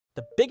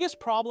The biggest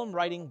problem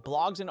writing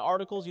blogs and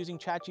articles using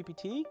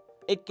ChatGPT?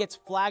 It gets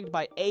flagged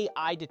by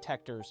AI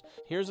detectors.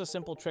 Here's a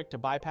simple trick to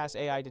bypass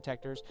AI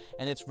detectors,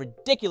 and it's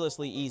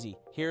ridiculously easy.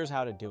 Here's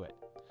how to do it.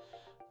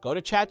 Go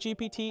to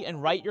ChatGPT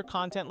and write your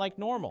content like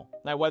normal.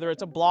 Now, whether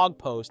it's a blog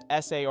post,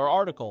 essay, or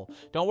article,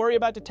 don't worry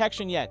about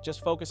detection yet.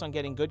 Just focus on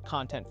getting good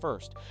content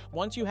first.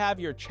 Once you have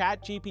your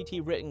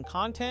ChatGPT written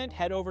content,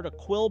 head over to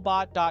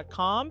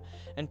quillbot.com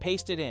and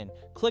paste it in.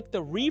 Click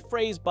the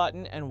rephrase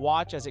button and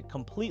watch as it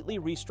completely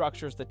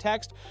restructures the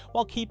text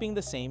while keeping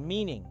the same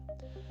meaning.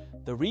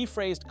 The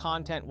rephrased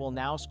content will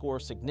now score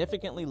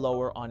significantly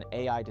lower on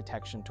AI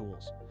detection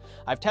tools.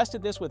 I've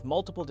tested this with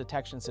multiple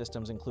detection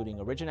systems,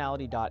 including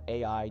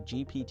Originality.ai,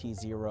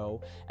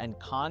 GPT-0, and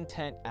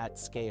Content at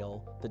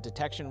Scale. The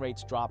detection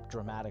rates drop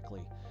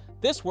dramatically.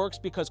 This works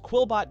because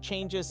Quillbot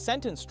changes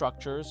sentence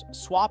structures,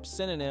 swaps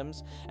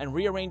synonyms, and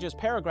rearranges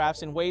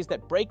paragraphs in ways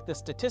that break the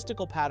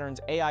statistical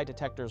patterns AI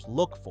detectors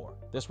look for.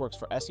 This works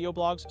for SEO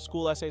blogs,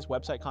 school essays,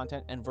 website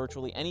content, and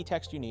virtually any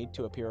text you need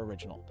to appear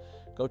original.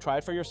 Go try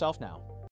it for yourself now.